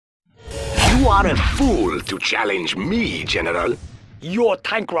You are a fool to challenge me, General. Your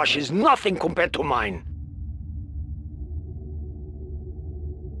tank rush is nothing compared to mine.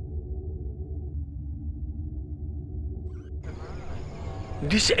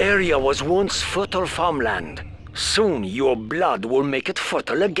 This area was once fertile farmland. Soon your blood will make it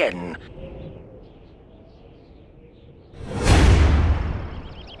fertile again.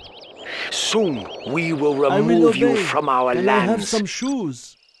 Soon we will remove you from our lands. I have some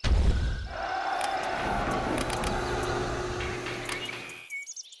shoes.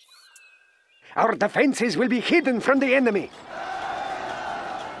 Our defenses will be hidden from the enemy.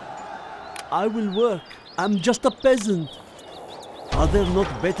 I will work. I'm just a peasant. Are there not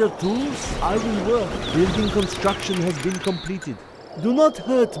better tools? I will work. Building construction has been completed. Do not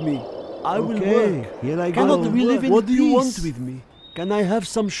hurt me. I will work. Here I go. Cannot we live in peace? What do you want with me? Can I have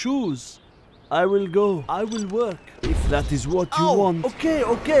some shoes? I will go. I will work. If that is what you want. Okay,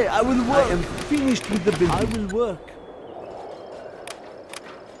 I will work. I am finished with the building. I will work.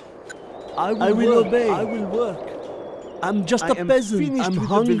 I will obey. I will work. I'm just a peasant. I'm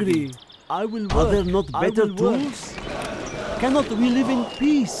hungry. I will work. Are there not better tools? Cannot we live in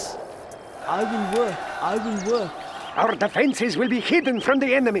peace? I will work. I will work. Our defenses will be hidden from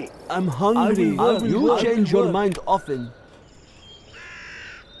the enemy. I'm hungry. You change your mind often.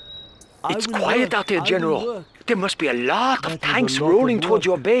 It's quiet out there, General. There must be a lot of tanks rolling towards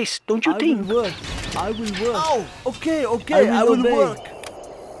your base, don't you think? I will work. Oh, okay. I will work.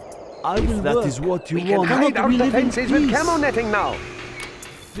 I will work. That is what you want. We can hide our defenses with camo netting now.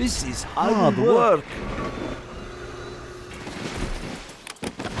 This is hard work.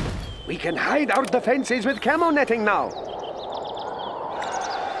 We can hide our defenses with camo netting now.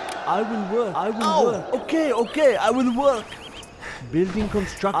 I will work. I will work. Okay. I will work. Building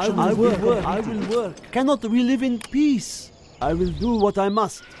construction. I will work. I will work. Cannot we live in peace? I will do what I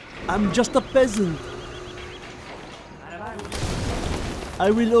must. I'm just a peasant. I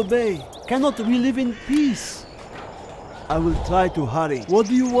will obey. Cannot we live in peace? I will try to hurry. What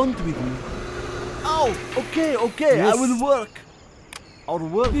do you want with me? Okay. Yes. I will work. Our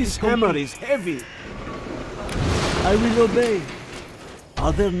work this hammer is heavy. I will obey.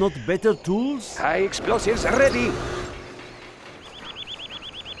 Are there not better tools? High explosives ready.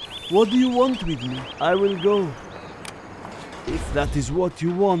 What do you want with me? I will go. If that is what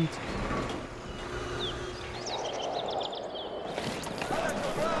you want.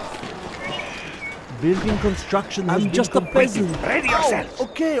 Building construction has been just completed. A peasant. Ready yourself.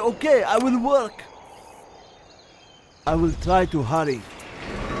 Okay. I will work. I will try to hurry.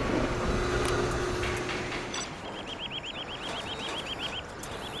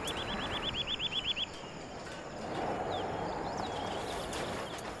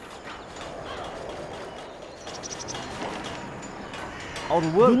 Our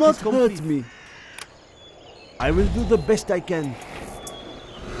work do not hurt me. I will do the best I can.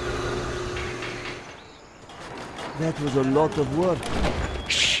 That was a lot of work.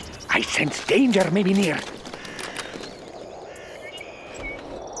 Shh! I sense danger may be near.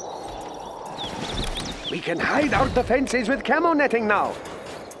 We can hide our defenses with camo netting now.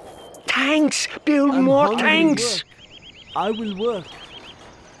 Tanks! Build more hungry. tanks! I will work.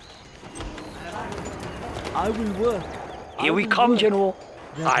 I will work. Here we come, General.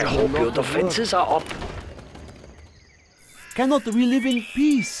 I hope your defenses are up. Cannot we live in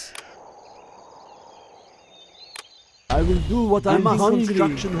peace? I will do what I must.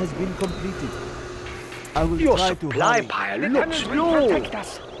 Construction has been completed. I will Your try to supply hurry. pile looks low.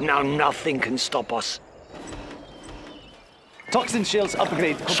 Now nothing can stop us. Toxin shells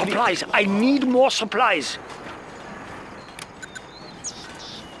upgrade complete. Supplies! I need more supplies!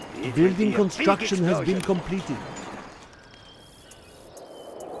 Building construction has been completed.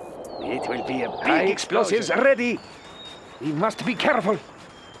 It will be a big high explosives ready. We must be careful.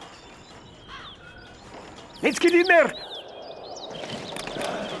 Let's get in there.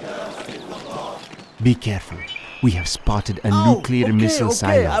 Be careful. We have spotted a nuclear missile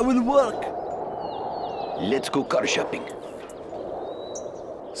silo. I will work. Let's go car shopping.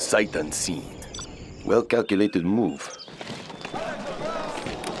 Sight unseen. Well calculated move.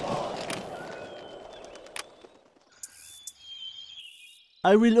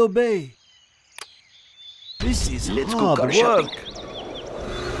 I will obey. This is Let's go hard car work. shopping.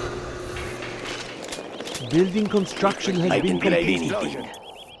 Building construction has I been can grab completed. anything.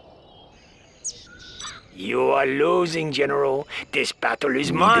 You are losing, General. This battle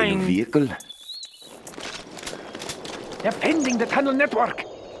is mine. Need a new vehicle? Defending the tunnel network.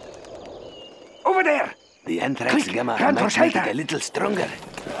 Over there. The anthrax gamma Plan for might make it shelter. a little stronger.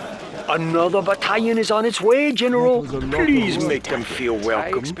 Another battalion is on its way, General. That was a lot of Please work. make them feel High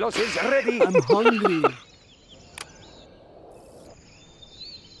welcome. explosives ready. I'm hungry.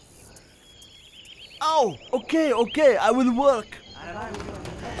 Oh, okay, I will work.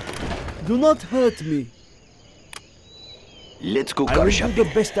 Do not hurt me. Let's go I car will do shopping.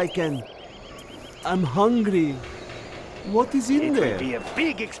 the best I can. I'm hungry. What is in It will there? be a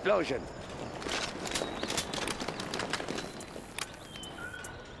big explosion.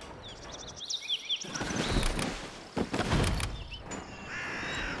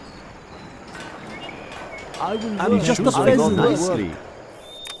 I'm just a peasant. nicely.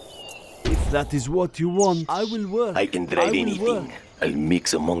 If that is what you want, I will work. I can drive will anything. work. I'll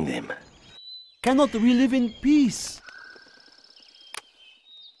mix among them. Cannot we live in peace?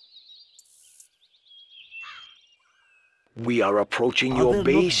 We are approaching Are your there not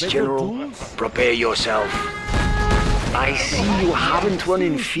base, better General. tools? Prepare yourself. I see you haven't run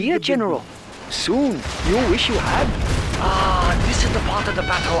in fear, General. Soon, you'll wish you had. Ah, this is the part of the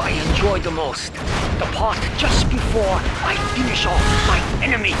battle I enjoy the most. The part just before I finish off my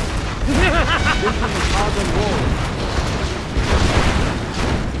enemy.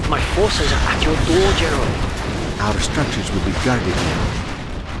 My forces are at your door, General. Our structures will be guarded now.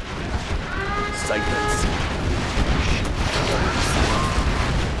 Silence.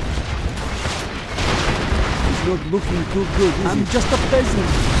 It's not looking too good, I'm just a peasant.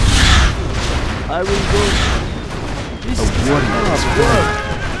 I will go. This A warrior is born.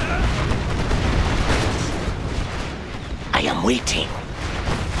 I am waiting.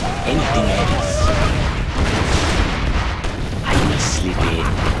 Anything else? I will slip in.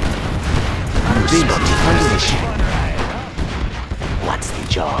 Our base is under attack. What's the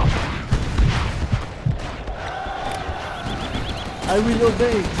job? I will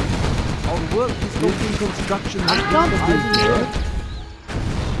obey. Our work is not in construction. I can't will work.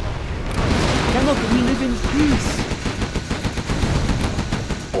 Cannot we live in peace?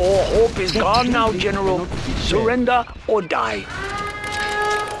 All hope is gone now, General. Surrender or die.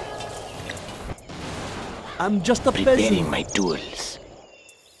 I'm just a Preparing peasant. my tools.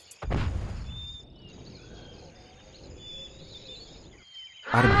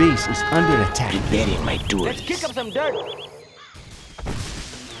 Our base is under attack. Preparing my tools. Let's kick up some dirt.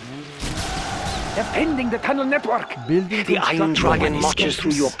 Defending the tunnel network. Building The Iron construction. Dragon marches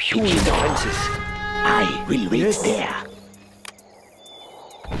through your puny defenses. I will wait Yes. there.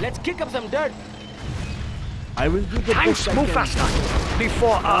 Let's kick up some dirt. I will do the Tanks, best I move can. faster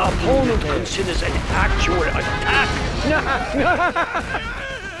before our opponent considers an actual attack.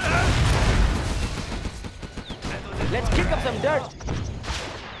 Let's kick up some dirt.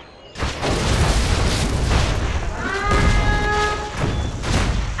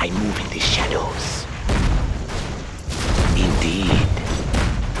 I move in the shadows. Indeed.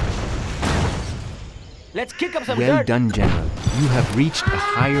 Let's kick up some Well dirt. done, General. You have reached a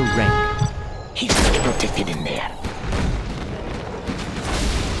higher rank. He's protected in there.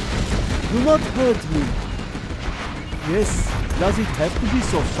 Do not hurt me. Yes, does it have to be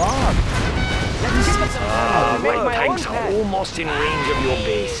so far? Let's kick up some dirt. I'll make My my own tanks are path. almost in range of your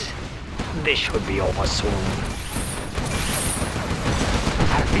base. This should be over soon.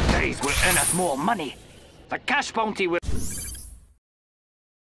 Our victories will earn us more money. The cash bounty will...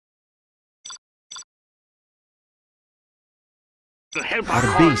 help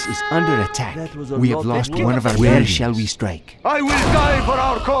Our base is under attack. That was a We have lot lost of work. one of our Where shall we strike? I will die for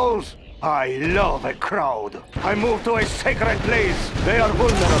our cause! I love a crowd. I move to a sacred place. They are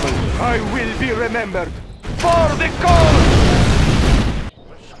vulnerable. I will be remembered. For the cause!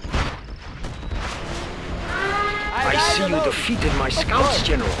 I see you defeated my scouts,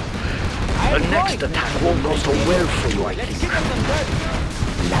 General. The next attack won't go so well for you, I Let's think. kick up some dirt.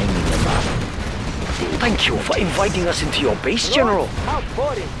 Lining them up. Thank you for inviting us into your base, General. How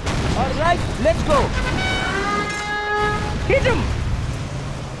boring. All right, let's go. Hit him.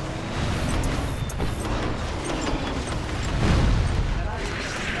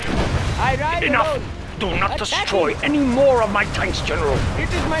 I ride Enough! alone. Do not Attack destroy any more of my tanks, General. It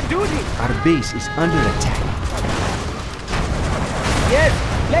is my duty. Our base is under attack. Yes,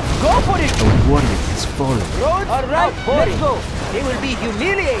 let's go for it. A warrior has fallen. Road, all right, let's go. They will be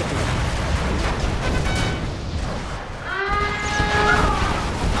humiliated.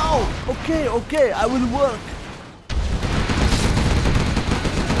 Okay, I will work.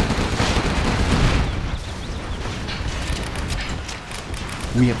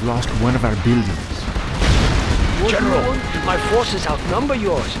 We have lost one of our buildings. General, my forces outnumber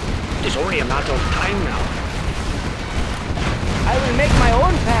yours. It's only a matter of time now. I will make my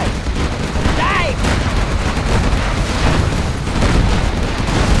own path. Die!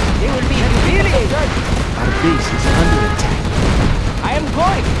 They will be humiliated. Our base is under attack. I am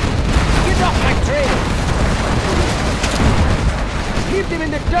going. Get off my trail. Leave them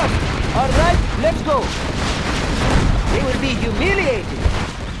in the dust. All right, let's go. They will be humiliated.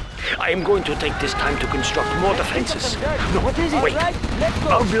 I am going to take this time to construct more defenses. No, what is it? Wait. Right, let's go.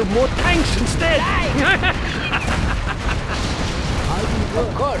 I'll build more tanks instead. Of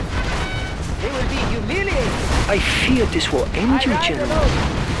course. They will be humiliated. I fear this will end you, General.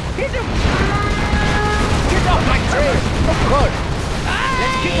 Hit him! Get off my trail! Of course.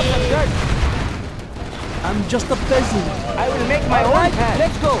 Let's kick up some dirt. I'm just a peasant. I will make my own path.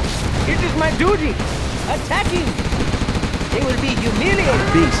 Let's go. It is my duty. Attacking. They will be humiliated.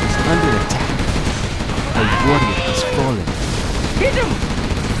 Our base is under attack. A warrior has fallen. Hit him!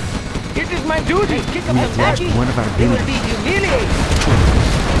 It is my duty. Kick up We have lost one of our They will buildings. be humiliated.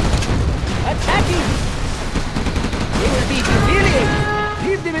 Attacking. They will be humiliated.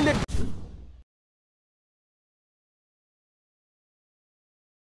 Leave them in the...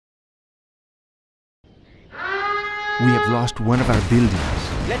 We have lost one of our buildings.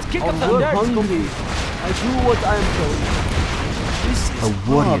 Let's kick I'm up some dirt. hungry. I do what I am told. This is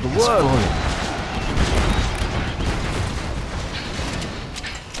A warrior hard has work. fallen.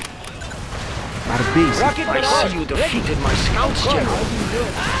 Our base Rocket is... I see you defeated my scouts, General.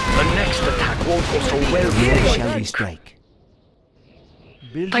 The next attack won't go so well. Where shall we strike?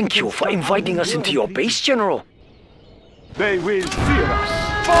 Building Thank you for inviting us into your base, General. They will fear us.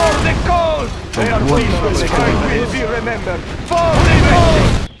 For the cause! They are warrior waiting. is I fallen. will be remembered. For the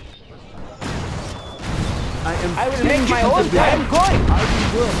cause! I will make my own time. I am going. I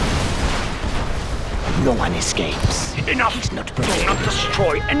will work. No one escapes. Enough! He's not Do prepared. not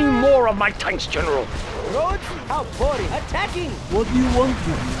destroy any more of my tanks, General. Roads? How boring. Attacking! What do you want to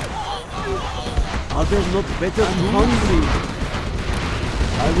do? Are there not better? I'm hungry.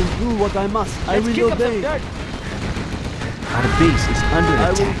 I will do what I must. I Let's will kick up some obey. dirt. Our base is under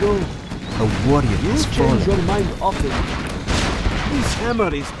I will attack. go. A warrior You has change fallen. your mind often. This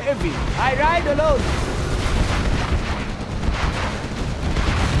hammer is heavy. I ride alone.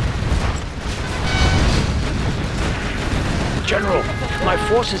 General, my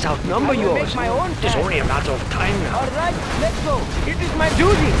forces outnumber I will yours. make my own It is path. only a matter of time now. All right, let's go. It is my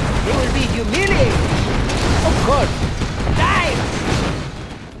duty. They will be humiliated. Of course. Die!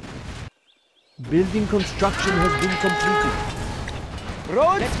 Building construction has been completed.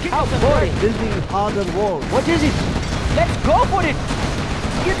 Roads? How boring. Building harder walls. What is it? Let's go for it.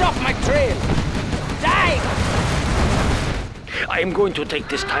 Get off my trail. Die! I am going to take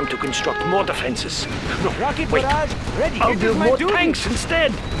this time to construct more defenses. No, Rocket wait. barrage ready. I'll It is build my more duty. tanks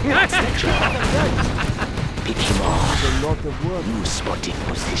instead. Pick him off. A lot of work. You spotted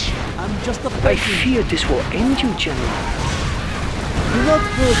position. I'm just a I peasant. fear this will end you, General. Do not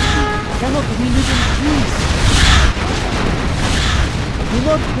hurt me. Cannot we live in peace? Do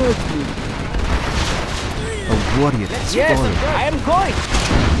not hurt me. A warrior has Yes, fallen. I am going.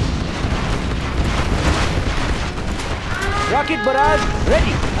 Rocket barrage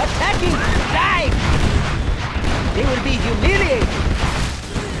ready. Attacking. Die! They will be humiliated.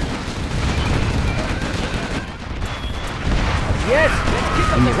 Yes, let's kick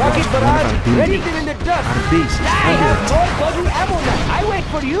up We the have rocket lost one of barrage. our Ready buildings. them in the dust. Our base is Die! under Have attack. more body ammo now. I wait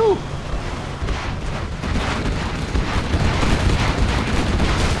for you.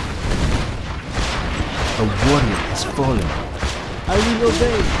 A warrior has fallen. I will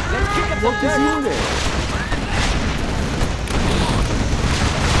obey. Let's kick up What the is dirt. in there?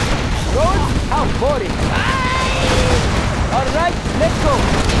 Roads? How boring. All right, let's go.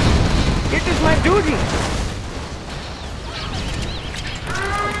 It is my duty.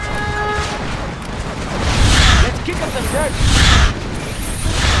 Let's kick up some dirt.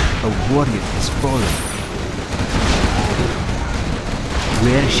 A warrior has fallen.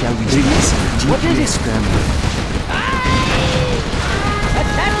 Where shall we strike? What is it? Scramble.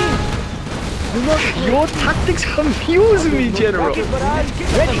 Attacking. Do not Your tactics confuse me, General. Rocket barrage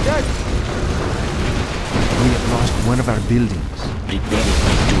ready. Dirt. We have lost one of our buildings. Preparing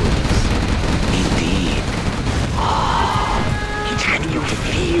my tools. Indeed. Can you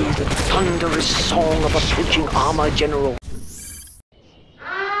feel the thunderous song of approaching armor, General?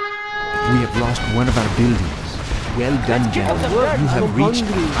 We have lost one of our buildings. Well done, kick up General. the dirt. You have I'm reached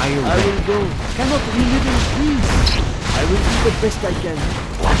hungry. higher I will rank. go. Cannot we live in peace? I will do the best I can.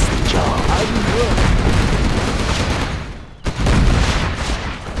 What's the job? I will work.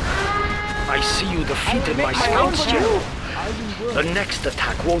 I see you defeated make my my own scouts, for you. General. I will work. The next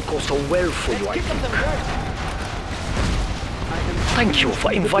attack won't go so well for you, I Kick up think. some dirt. Thank you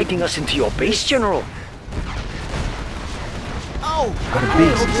for inviting us into your base, General. Ow! Our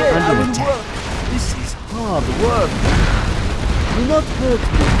base is under attack. This is hard work. Do not hurt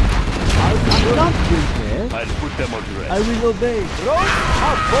me. I will not prepare. I'll put them on rest. I will obey. Roll?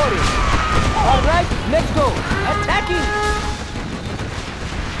 How boring. All right, let's go. Attacking.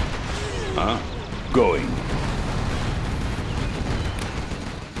 Going.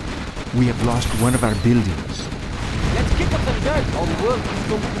 We have lost one of our buildings. Let's kick up some dirt. Our work is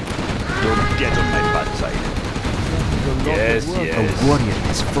complete. Don't get on my bad side. Yes, A yes. warrior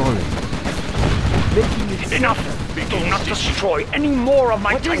has fallen. Enough! Do not destroy any more of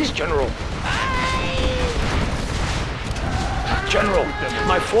my tanks, General. General,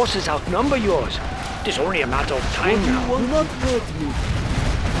 my forces outnumber yours. It is only a matter of time now. Do not hurt me.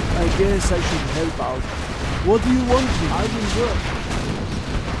 I guess I should help out. What do you want me? I will work.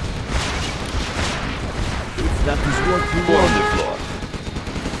 If that is what you Go on want. the floor.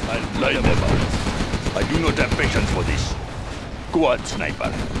 I'll light them out. I do not have patience for this. Go on,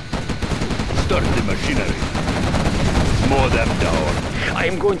 sniper. Start the machinery. Mow them down. I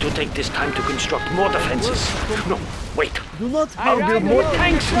am going to take this time to construct more defenses. No, wait. Do not I'll hurt build me. more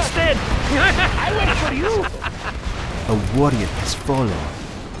tanks instead. I wait for you. A warrior has fallen.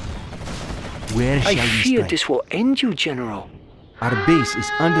 Where I shall we fear strike? this will end you, General. Our base is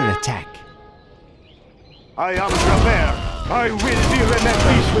under attack. I am prepared. I will be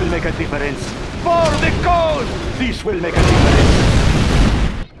remembered. This will make a difference. For the cause! This will make a difference.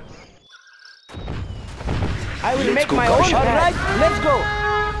 I will Let's make go, my own. Karsha. All right, let's go.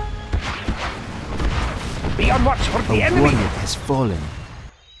 Be on watch for the A enemy. warrior has fallen.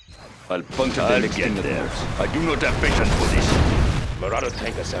 I'll puncture them get there. I do not have patience for this. Marauder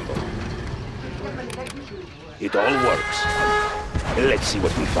tank assembled. It all works. Let's see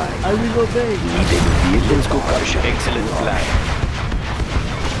what we find. I will obey. Let's go, Karsha. Excellent plan.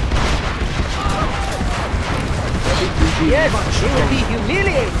 Yes, it will be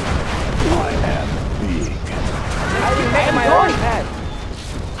humiliating. I am big. I will make my own path.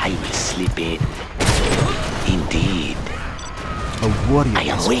 I will slip in. Indeed. A warrior I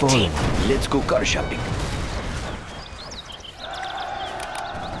am has waiting. fallen. Let's go car shopping.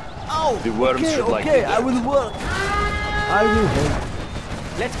 The worms Okay, should like okay, it. I will work. I will help.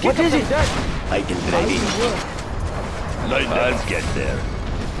 Let's kick up some dirt. I can I drive in. will work. I'll get there.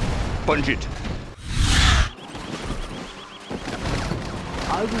 Punch it.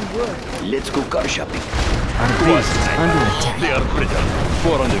 I will work. Let's go car shopping. Our base is under attack. They are brittle.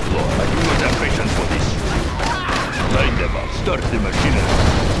 Four on the floor. I do not have patience for this. Line them up. Start the machinery.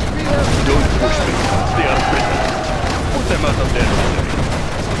 Don't push me. They are brittle. Put them out of their misery.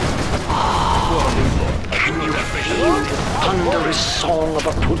 Four on the floor. I do not have patience for this. Thunderous song of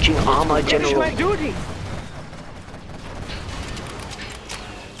approaching armor, It's General. my duty.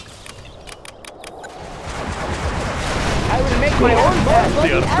 I will make my own path.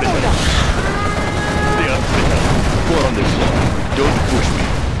 They are brittle. They are brittle. Four on the floor. Don't push me.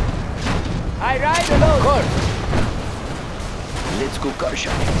 I ride alone. Let's go car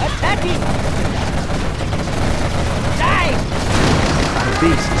shopping. Attacking. Die. Our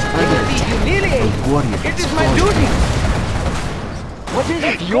base is It under will be attack. humiliating. A warrior It has is my fallen. duty. What is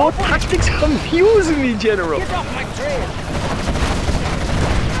it? Your tactics confuse me, General. Get off my trail.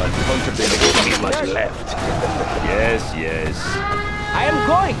 I'll puncture them. Not much left. Yes, yes. I am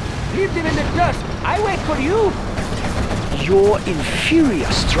going. Leave them in the dust. I wait for you. Your inferior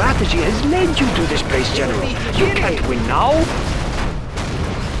strategy has led you to this place, General. You can't win now.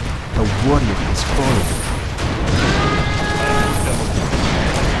 A warrior has fallen.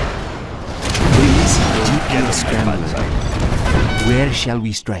 Base deeply scrambled. Where shall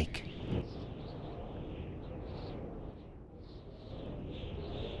we strike?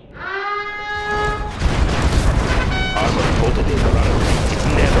 Armor bolted in around.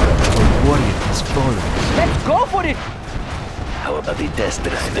 Never. A warrior has fallen. Let's go for it. How about the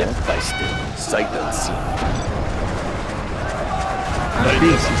Deathstrike? Step by step. Sight unseen. Our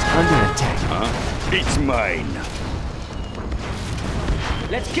base is under attack. It's mine.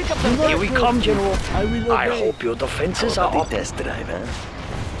 Let's kick up some Here we come, General. I will I obey. hope your defenses are up. Deathstrike, huh?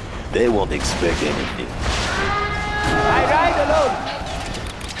 They won't expect anything. I ride alone.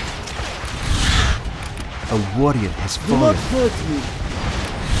 A warrior has Do not fallen. hurt me.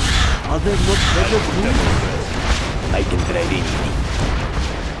 Are there not better tools? I can drive anything.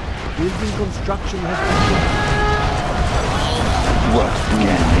 Building construction has been done. What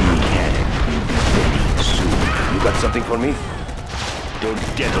can be very soon? You got something for me? Don't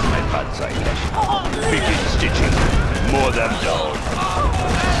get on my bad side. Begin stitching. Mow them down.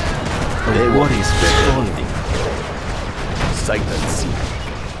 They A won't warrior has expect fallen. anything. Sight unseen.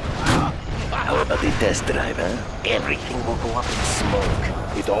 How about the test drive, huh? Everything will go up in smoke.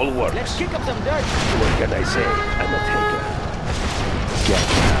 It all works. Let's kick up some dirt. What can I say? I'm a taker.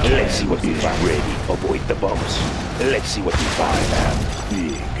 Let's see what we find. Ready. Avoid the bumps. Let's see what we find.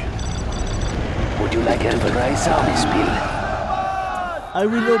 Big. Would you like to try some, Bill? I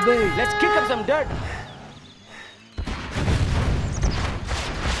will obey. Let's kick up some dirt.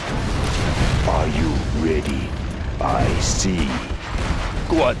 Are you ready? I see.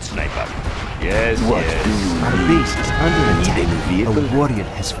 Quad sniper. Yes, What yes. do you Our need? base is under attack. any vehicle? A warrior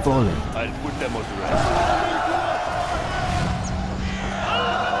has fallen. I'll put them on rest.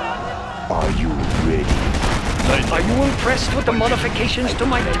 Are you ready? Are you impressed with the modifications to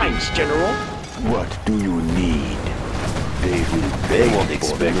my tanks, General? What do you need? They won't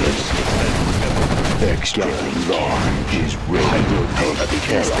expect it. Extra large is ready.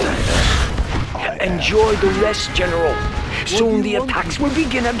 Test drive, huh? Enjoy the rest, General. Soon the attacks will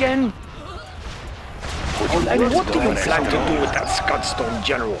begin again. And what do you plan to do with that Scudstone,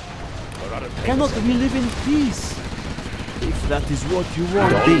 General? Cannot we live in peace? If that is what you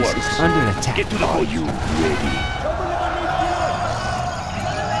want. Our base is under attack. Get to the Are goods. you ready?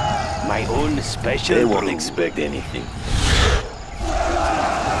 My own special They won't expect anything.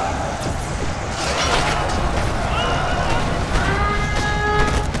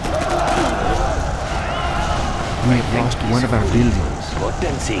 We have lost one of our buildings.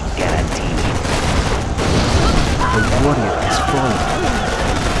 Potency guaranteed. A warrior has fallen.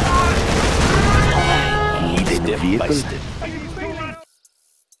 Need a vehicle?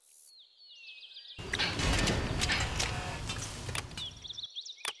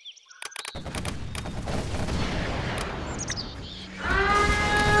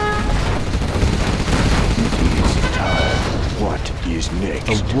 What is next?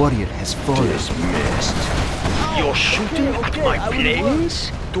 A warrior has fallen. Dismissed. You're shooting at my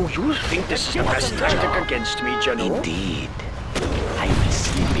planes? Do you think this is the best tactic against me, General? Indeed. I will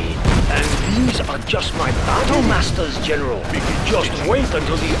sleep in. And these are just my battle masters, General. Just wait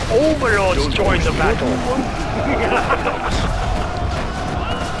until the overlords join the battle.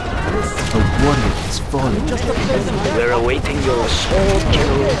 A warrior has fallen. We're awaiting your assault,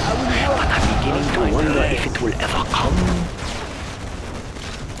 General. But I'm beginning to wonder if it will ever come.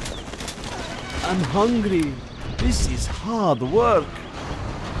 I'm hungry. This is hard work.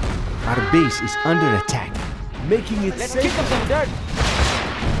 Our base is under attack. Making it Let's safe. kick up some dirt.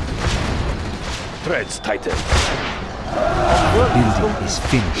 Threads tighten. Building is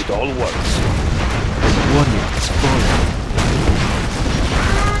finished. It all works. A warrior has fallen.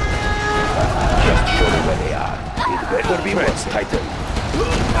 Just show me where they are. It better be threads tighten.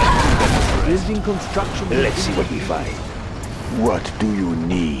 Building construction. Let's see what we find. What do you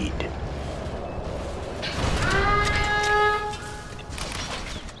need?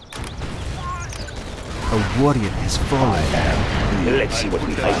 A warrior has fallen. Let's see what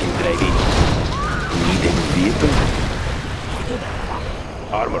we find. I can drive in. Need a vehicle?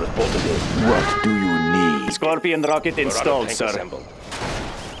 Armor is bolted in. What do you need? Scorpion rocket installed, sir. Assembled.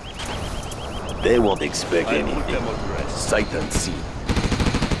 They won't expect I'll put anything. them on rest. Sight unseen.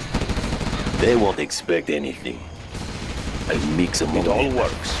 They won't expect anything. I'll mix them It all up.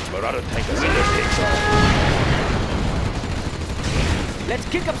 works. Marauder tank assembled takes off. Let's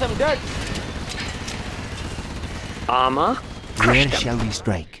kick up some dirt. Armor? Where Crush them. shall we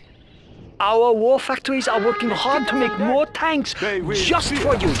strike? Our war factories are working hard to make more tanks just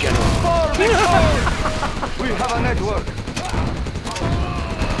for you, General. We have a network.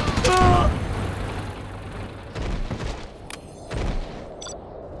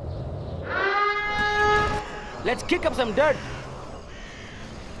 Let's kick up some dirt.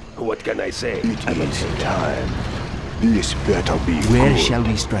 What can I say? It is time. This better be Where good. shall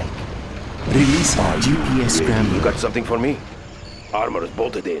we strike? Release our GPS You scrambler. got something for me? Armor is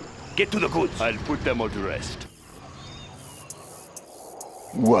bolted in. Get to the goods. I'll put them on rest.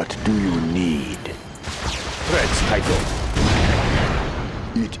 What do you need? Threads tighten.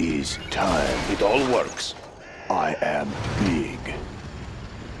 It is time. It all works. I am big.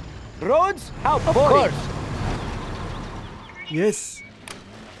 Roads? How boring. Of course. Yes.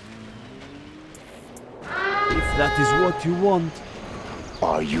 If that is what you want.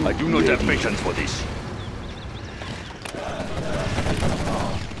 Are you I do not have ready? patience for this.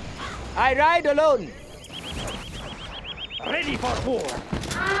 I ride alone. Ready for war.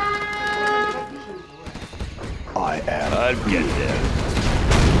 I am. I'll get there.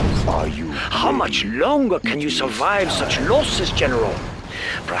 Are you? How much longer can you survive such losses, General?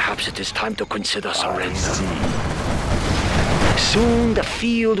 Perhaps it is time to consider surrender. Soon the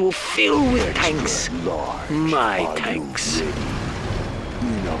field will fill with tanks. Large. My Are tanks. You ready?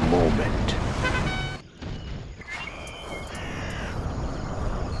 In a moment.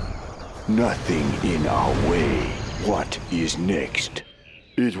 Nothing in our way. What is next?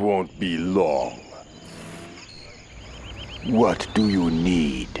 It won't be long. What do you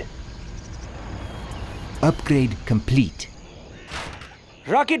need? Upgrade complete.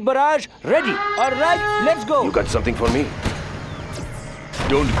 Rocket barrage ready. All right, let's go. You got something for me?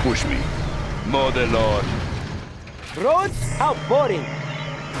 Don't push me. Mow the lawn. Roads? How boring.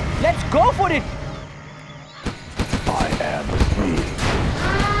 Let's go for it. I am big.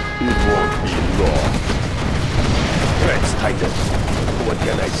 It won't be long. Threats tighten. What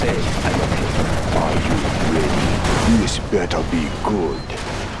can I say? I'm okay. Are you ready? This better be good.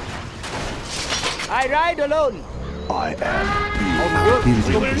 I ride alone. I am Our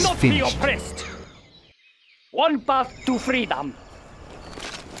building will is not be finished. oppressed. One path to freedom.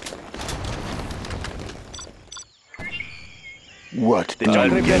 big. What do you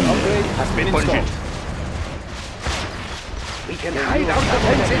Jungle need? upgrade has been installed. We can hide out the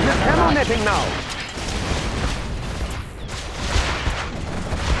fences with camo netting now.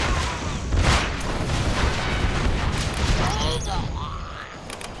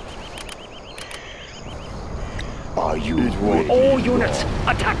 Are you ready? All units,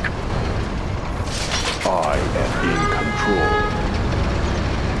 attack! I am in control.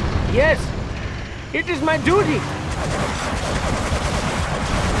 Yes, it is my duty.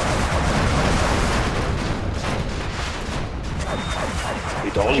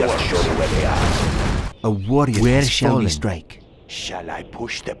 It all just show me where they are. A warrior. Where shall we strike? Shall I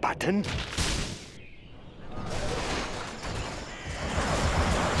push the button?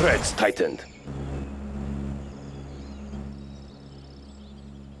 Threads tightened.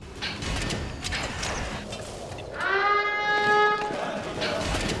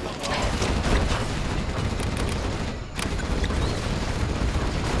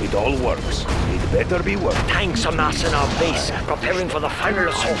 It all works. It better be working. Tanks amassing our base, preparing for the final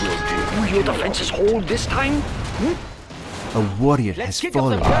assault. Will your defenses hold this time? A warrior Let's has kick up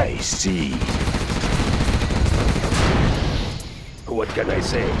fallen. some dirt. I see. What can I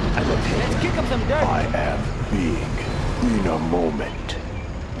say? I'm okay. Let's kick up some dirt. I am big. In a moment.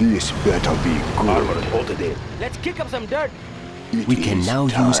 This better be Armor good. bolted in. Let's kick up some dirt. It We can is now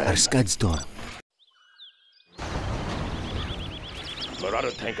use our time. Scud Storm.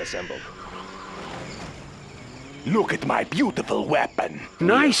 Marauder tank assembled. Look at my beautiful weapon.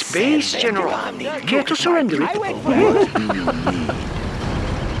 Nice base, General. Care to surrender I it? wait for you. What do you need?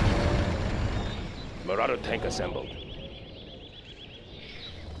 Marauder tank assembled.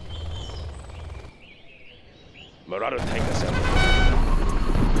 Marauder tank assembled.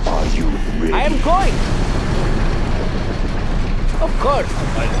 Are you ready? I am going. Of course.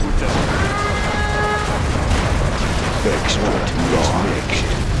 I'll put them. Expert is next.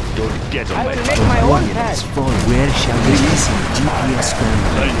 Don't get on I my will back. make my own Warrior has path. fallen. Where shall we listen? GPS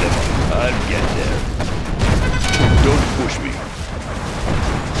scramble. Line them up. I'll get there. Don't push me.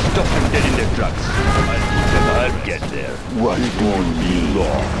 Stop them dead in their tracks. I'll put them. I'll get there. What won't be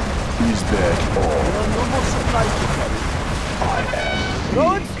long? Is that all? I am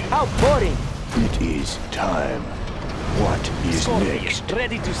Roads? How boring. It is time. What is next?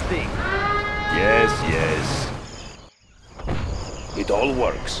 Ready to sting. Yes, yes. It all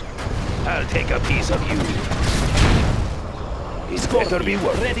works. I'll take a piece of you. It better be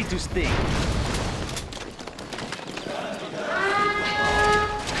working. Ready to sting.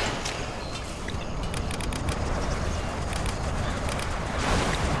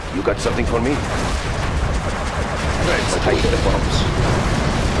 You got something for me? Let's take the bombs.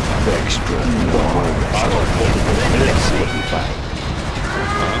 Extra long. Armor bolted in. Let's see what we find.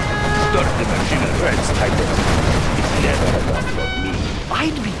 Start the machinery. Threads tightened. It's never enough for me.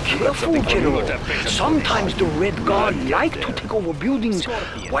 I'd be careful, General. Sometimes the Red Guard like to take over buildings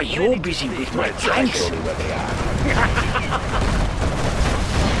while you're busy with my tanks. Show me where they are.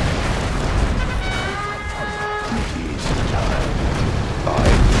 It is time.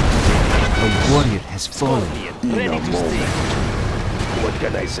 A warrior has fallen. Ready to sting. What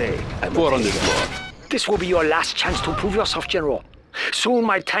can I say? I'm Four a on the taker. floor. This will be your last chance to prove yourself, General. Soon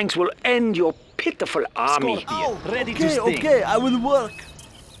my tanks will end your pitiful army. Ready to Okay, sting. okay, I will work.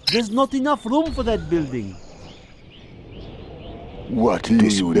 There's not enough room for that building. What do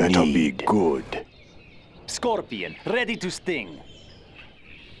you better be good. Scorpion, ready to sting.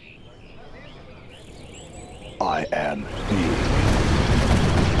 I am big.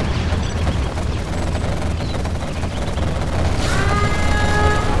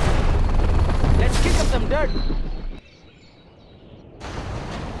 Let's kick up some dirt.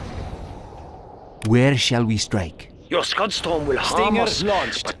 Where shall we strike? Your Scud Storm will harm Stinger us.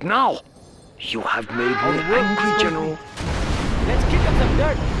 launched. But now, you have made me angry, General. Let's kick up some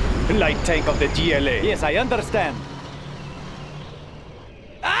dirt. Light tank of the GLA. Yes, I understand.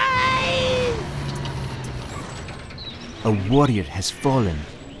 A warrior has fallen.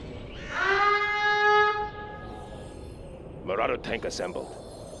 Marauder tank assembled.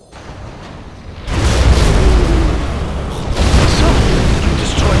 So, you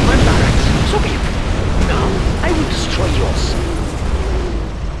destroyed my barracks. So be it. Now, I will destroy yours.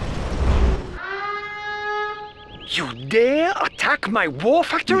 You dare attack my war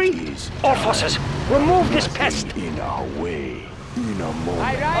factory? All forces, remove this pest! In our way. In a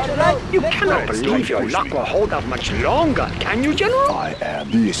moment. You cannot believe your luck will hold out much longer, can you, General? I am.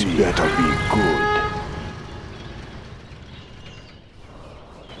 This better be good.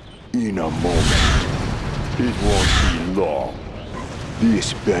 In a moment. It won't be long.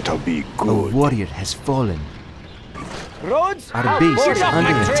 This better be A good. warrior has fallen. Roads? Our base is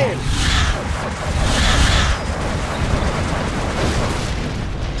under attack.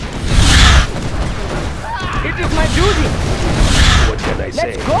 It is my duty. What can I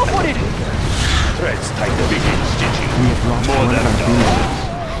say? Let's go for it. Threads tight to begin stitching. We have lost More one of than our enough. buildings.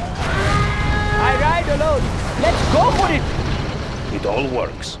 I ride alone. Let's go for it. It all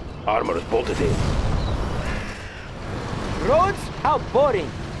works. Armor is bolted in. Roads? How boring.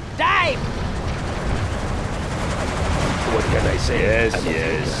 Dive. What can I say? Yes, I'm a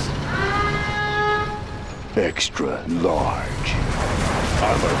yes. Extra large.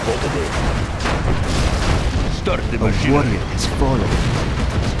 Armor bolted in. Start the A machinery. warrior has fallen.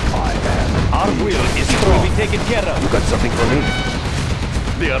 I am. Our will is strong. Will be taken care of. You got something for me?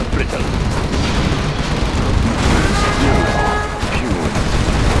 They are brittle. Pure.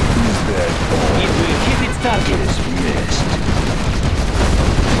 That all It will hit its target. is missed.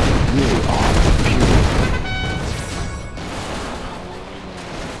 They are pure.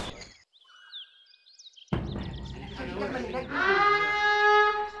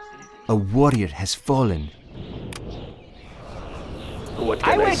 A warrior has fallen. What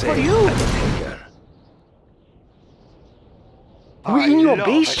can I wait say? for you. I'm a taker. We're in your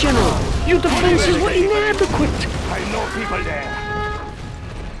base, General. Your defenses were inadequate. I know people there.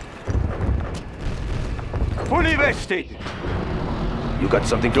 Fully vested. You got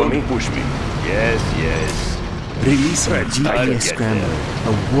something for me? Don't push me. Yes, yes. Releasing Threads GIA tight. scrambler. A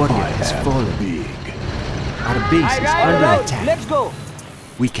warrior has fallen. Big. Our base I is ride under alone. attack. Let's go.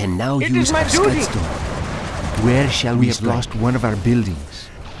 We can now It use is my our duty. Scudstorm. Where shall we have lost one of our buildings?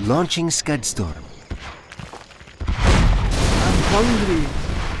 Launching Scudstorm. I'm hungry.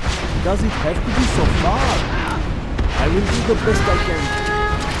 Does it have to be so far? I will do the best I can.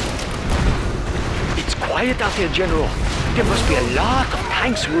 It's quiet out there, General. There must be a lot of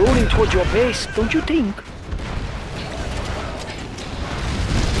tanks rolling towards your base, don't you think?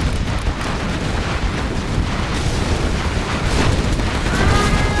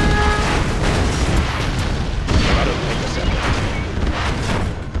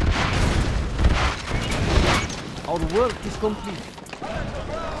 Our work is complete.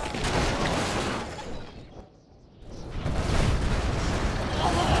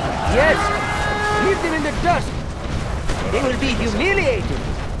 Yes. Leave them in the dust. They will be humiliated.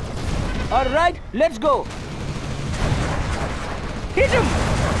 All right, let's go. Hit him.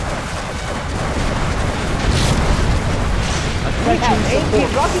 We have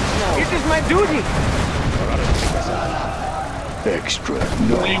 80 rockets now. It is my duty. Extra We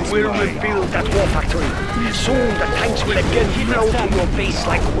large. will rebuild that war factory. Soon the tanks will again flow to your base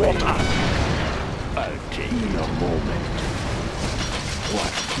like water. I'll take In a moment.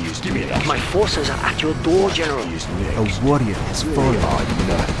 What is next? My forces are at your door, General. Is A next? warrior has They fallen. are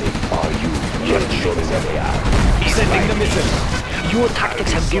nothing. Are you Just show me where they are. Sending the missile. Your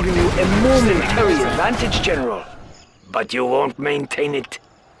tactics have given you a momentary advantage, General. But you won't maintain it.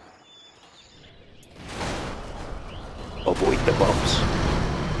 Avoid the bumps.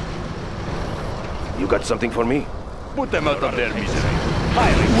 You got something for me? Put them out of their misery.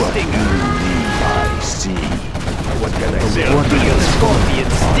 Firing what do stinger. you need? I see. What can I say? Feel the scorpion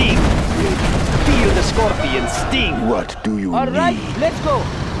sting. Feel the scorpion sting. What do you All need? right, let's go.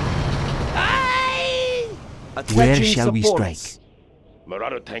 Where Attaching shall we supports. strike?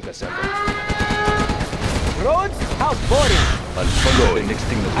 Marauder tank assembled. Roads? How boring. I'll follow the next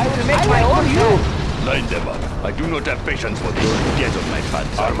thing I that will make my own you. line them up. I do not have patience for this. Get on my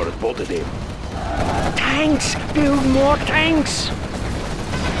pants. Armor is bolted in. Tanks! Build more tanks!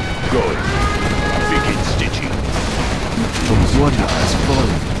 Going. Begin stitching. A warrior has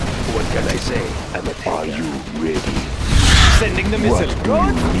fallen. What can I say? I'm a taker. Are you ready? Sending the missile. What do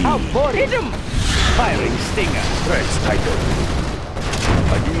Roads? you How need? boring. Hit him. Firing stinger. Threads tightened.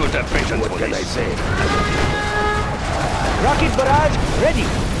 I do not have patience What for can I this. say? Rocket barrage ready.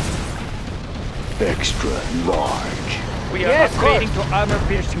 Extra large. We are Yes, upgrading to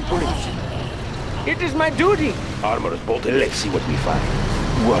armor-piercing bullets. It is my duty. Armor is bolted. Let's see what we find.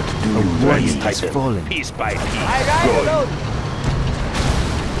 What do you warrior ready? has fallen. Piece by piece. I ride alone.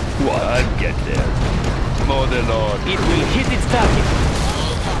 What? I'll get there. Mother Lord. It will hit its target.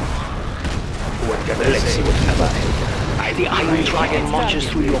 What can I Let's say? see what we find. The Iron Dragon marches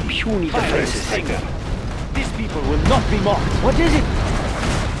through your puny defenses. These people will not be mocked. What is it?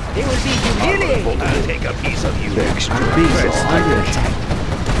 They will be humiliated. I'll take a piece of you. Extra Our base is under large. attack.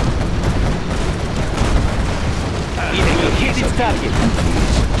 It will hit its target.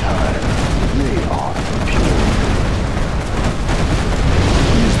 Time. They are pure.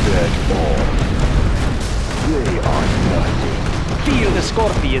 Is that all? They are nothing. Feel the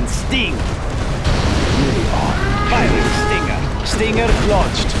scorpion sting. They are Firing stinger. Stinger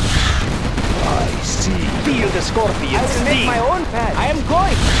launched. I see. Feel the scorpion I will make sting. my own path. I am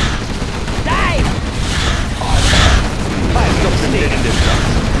going. Die! Fire the stinger. In this truck.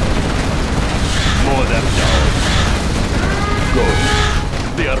 Mow them down. Good.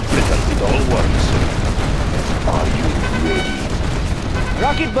 They are brittle. It all works. Are you ready?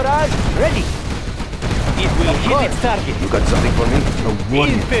 Rocket barrage ready. It will hit its target. You got something for me? A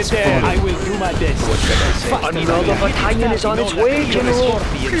warrior has Infidel. I fallen. will do my best. What can I say? Fight. Another battalion is on its way, General.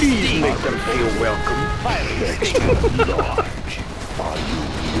 Please make them feel welcome. Extra large. Are you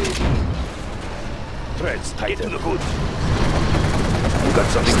ready? Threads Get tighten. to the goods. You got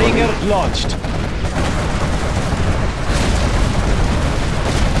something Stinger for me? launched.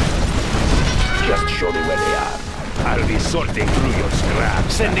 Just show me where they are. I'll be sorting through your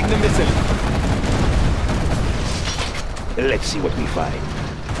scraps. Sending the missile. Let's see what we find.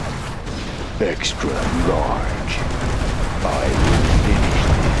 Extra large. I will finish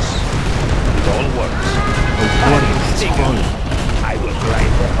this. It all works. A warrior has Stinger. fallen. I will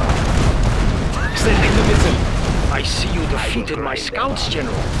grind them up. Sending the missile. I see you defeated my scouts,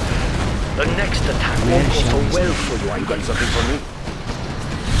 General. The next attack Where won't go shall so we well start? for you. You got something for me?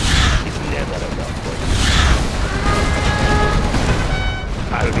 It's never enough for you.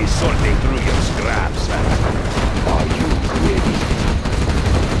 I'll be sorting through your scraps. Are you ready?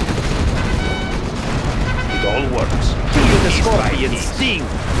 It all works. Feel the Piece by scorpion piece. sting.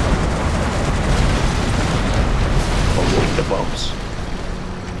 Avoid the bumps.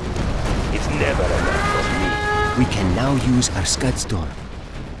 It's never enough for me. We can now use our Scud Storm.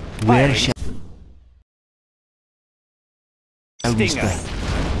 Where shall we Stinger.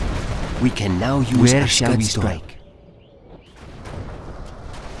 strike? We can now use our Scud Storm.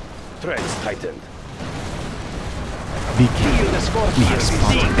 Threads tightened. Be Feel careful. the We scorpion have sting.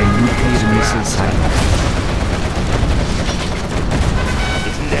 spotted a nuclear missile site.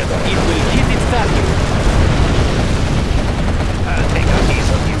 It's never It enough. will hit its target. I'll take a piece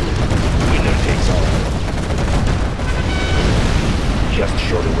of you. Winner takes all. Just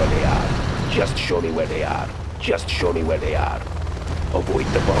show me where they are. Just show me where they are. Just show me where they are. Avoid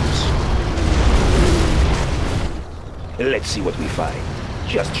the bumps. Let's see what we find.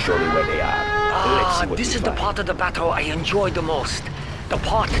 Just show me where they are. Let's see what This we is the find. part of the battle I enjoy the most. The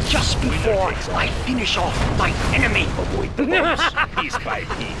part just before I finish off my enemy. Avoid the bumps. Piece by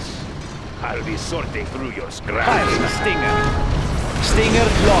piece. I'll be sorting through your scraps. Firing stinger. Stinger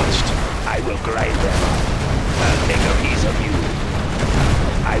launched. I will grind them up. I'll take a piece of you.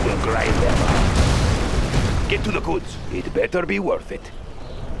 I will grind them up. Get to the goods. It better be worth it.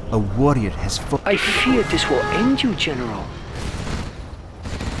 A warrior has fallen. I fear this will end you, General.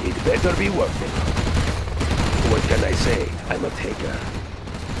 It better be worth it. What can I say? I'm a taker.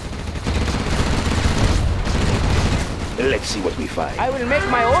 Let's see what we find. I will make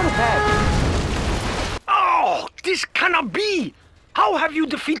my own path. Oh, this cannot be! How have you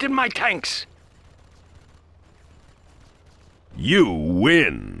defeated my tanks? You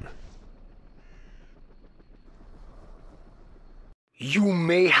win. You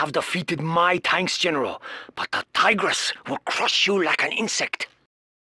may have defeated my tanks, General, but the Tigress will crush you like an insect.